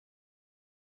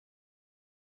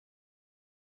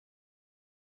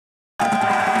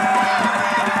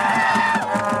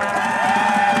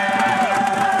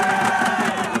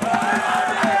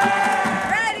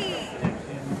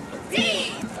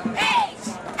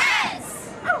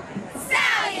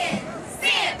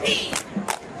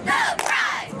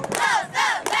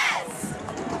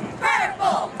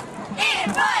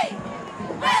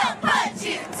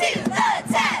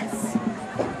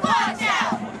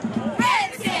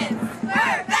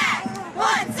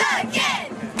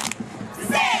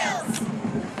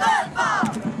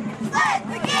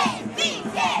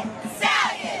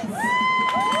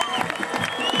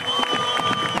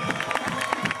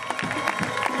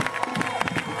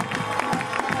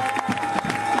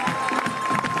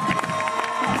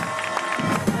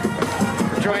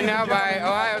now by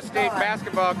Ohio State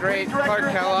basketball great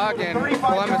Clark Kellogg and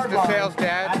Columbus DeSales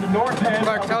dad.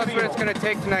 Clark, tell us what it's going to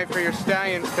take tonight for your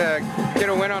Stallions to get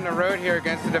a win on the road here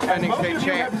against the defending state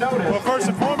champs. Well, first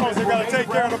and foremost, they got to take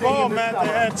care of the ball, Matt. They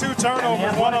had 2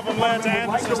 turnovers. One of them led to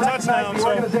Anderson's touchdown,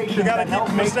 so you got to keep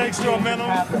the mistakes to a minimum.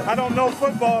 I don't know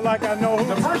football like I know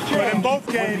hoops, but in both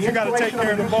games, you got to take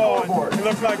care of the ball. And it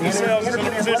looks like DeSales is in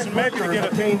a position maybe to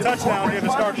get a touchdown here to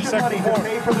start the second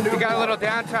quarter. You got a little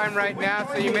downtime right now,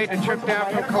 so you made the trip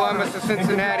down from Columbus to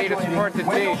Cincinnati to support the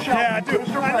team. Yeah, I do.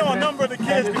 I know a number of the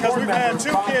kids because we've had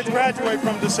 2 kids graduate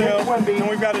from DeSales, and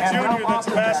we've got a junior that's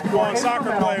a basketball and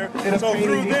soccer player. So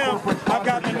through them, I've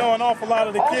gotten to know an awful lot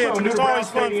of the kids, and it's always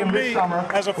fun for me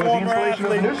as a former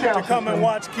athlete to come and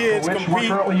watch kids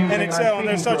compete and excel. And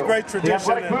there's such great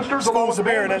tradition and school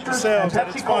spirit at DeSales that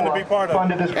it's fun to be part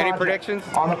of. Any predictions?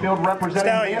 On the field representing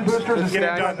Stallions. Let's get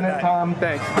it done tonight.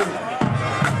 Thanks.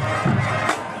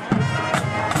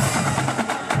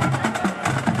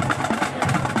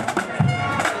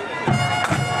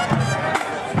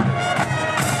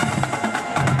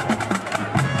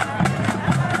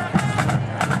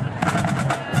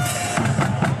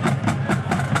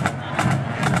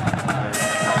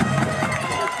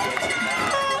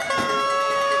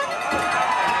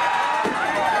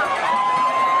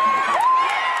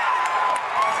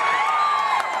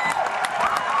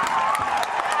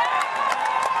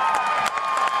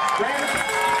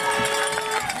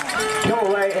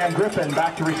 And Griffin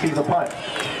back to receive the punt.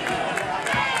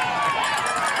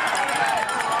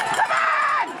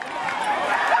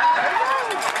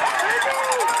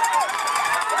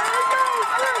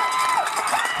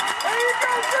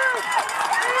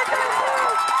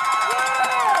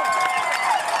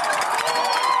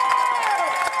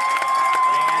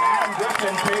 And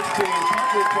Griffin takes the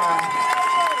punt return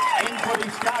in for the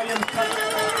Stallions touchdown.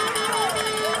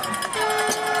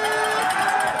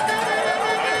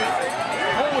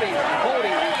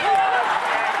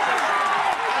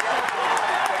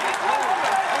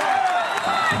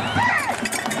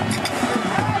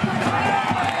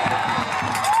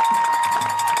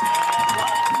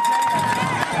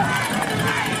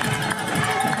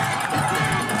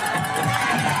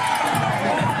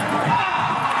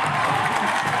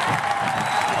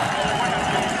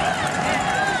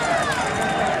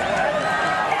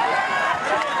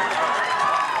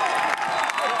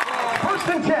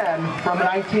 And 10 from the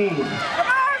 19. Come on,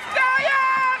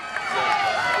 Stallions!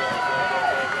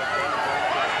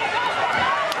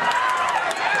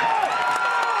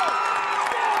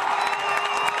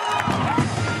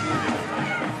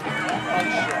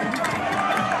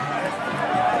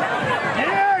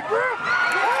 Yeah, group!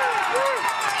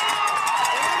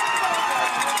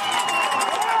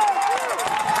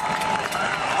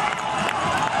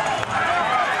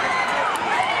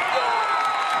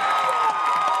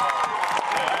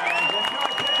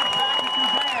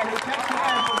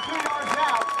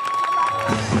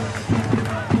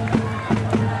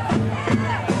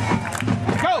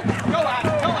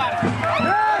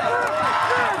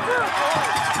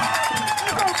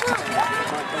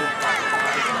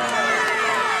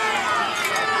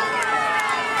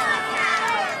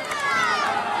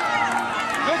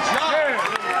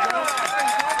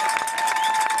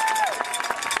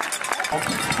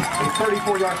 A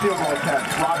 34-yard field goal attempt.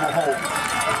 Rob will hold.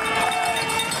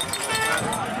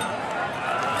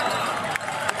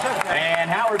 And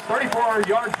Howard's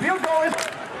 34-yard field goal is...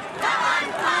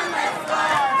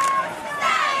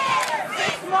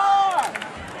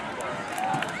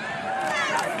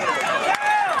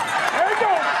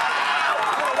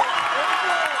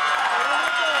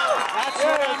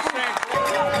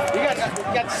 You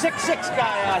got 6'6"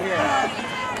 guy out here.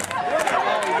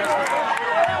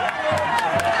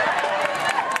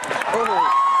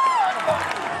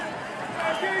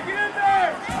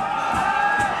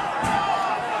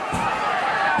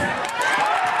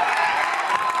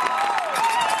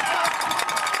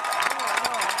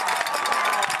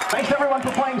 Thanks everyone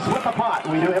for playing Split the Pot.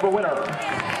 We do have a winner.